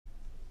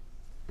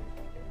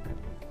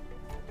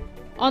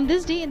On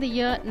this day in the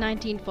year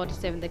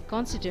 1947, the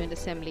Constituent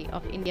Assembly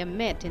of India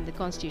met in the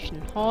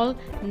Constitution Hall,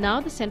 now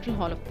the Central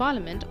Hall of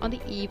Parliament, on the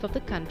eve of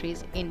the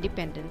country's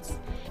independence.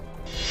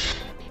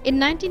 In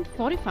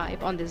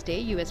 1945, on this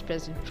day, US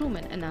President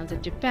Truman announced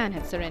that Japan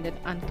had surrendered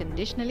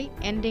unconditionally,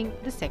 ending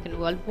the Second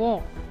World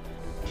War.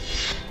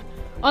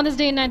 On this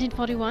day in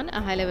 1941,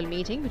 a high-level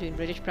meeting between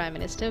British Prime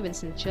Minister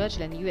Winston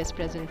Churchill and US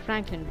President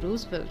Franklin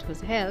Roosevelt was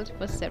held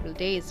for several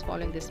days.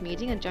 Following this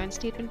meeting, a joint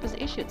statement was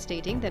issued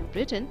stating that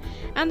Britain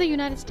and the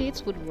United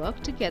States would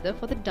work together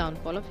for the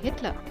downfall of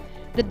Hitler.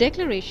 The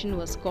declaration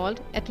was called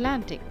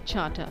Atlantic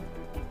Charter.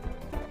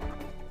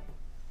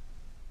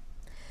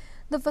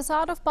 The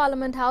facade of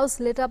Parliament House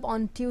lit up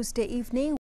on Tuesday evening